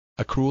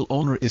A cruel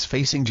owner is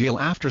facing jail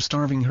after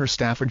starving her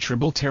Staffordshire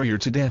Bull Terrier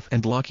to death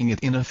and locking it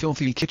in a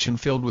filthy kitchen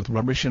filled with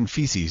rubbish and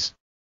feces.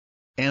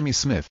 Amie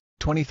Smith,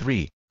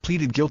 23,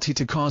 pleaded guilty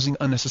to causing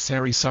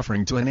unnecessary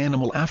suffering to an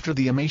animal after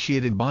the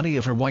emaciated body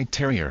of her white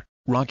terrier,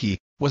 Rocky,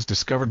 was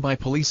discovered by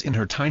police in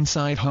her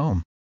Tyneside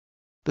home.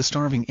 The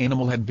starving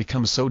animal had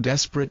become so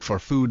desperate for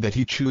food that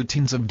he chewed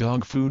tins of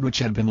dog food which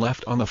had been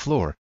left on the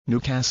floor,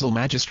 Newcastle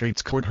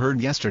Magistrates Court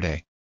heard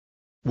yesterday.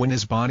 When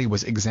his body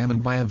was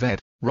examined by a vet,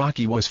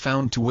 Rocky was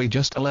found to weigh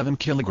just 11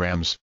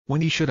 kilograms,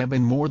 when he should have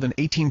been more than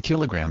 18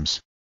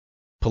 kilograms.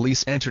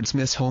 Police entered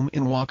Smith's home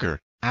in Walker,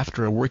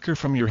 after a worker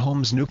from Your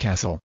Homes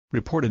Newcastle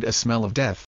reported a smell of death.